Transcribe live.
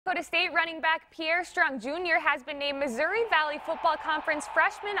Dakota State running back Pierre Strong Jr. has been named Missouri Valley Football Conference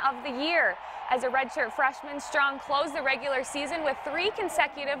Freshman of the Year. As a redshirt freshman, Strong closed the regular season with 3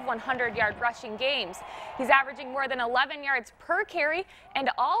 consecutive 100-yard rushing games. He's averaging more than 11 yards per carry,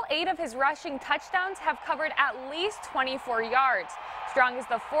 and all 8 of his rushing touchdowns have covered at least 24 yards. Strong is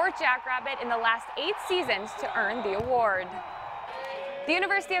the 4th Jackrabbit in the last 8 seasons to earn the award. The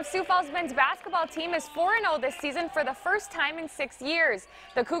University of Sioux Falls men's basketball team is 4-0 this season for the first time in 6 years.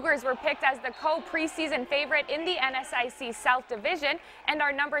 The Cougars were picked as the co-preseason favorite in the NSIC South Division and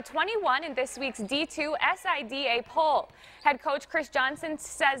are number 21 in this week's D2 SIDA poll. Head coach Chris Johnson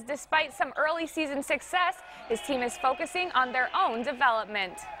says despite some early season success, his team is focusing on their own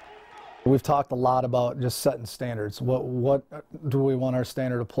development. We've talked a lot about just setting standards. What do we want our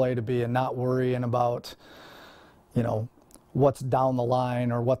standard of play to be, and not worrying about, what's down the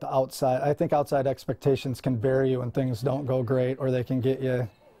line or what the outside. I think outside expectations can bury you when things don't go great, or they can get you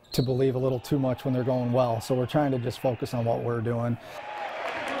to believe a little too much when they're going well. So we're trying to just focus on what we're doing.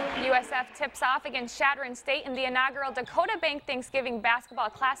 USF tips off against Chadron State in the inaugural Dakota Bank Thanksgiving Basketball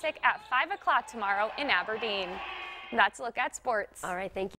Classic at 5 o'clock tomorrow in Aberdeen. That's a look at sports. All right, thank you.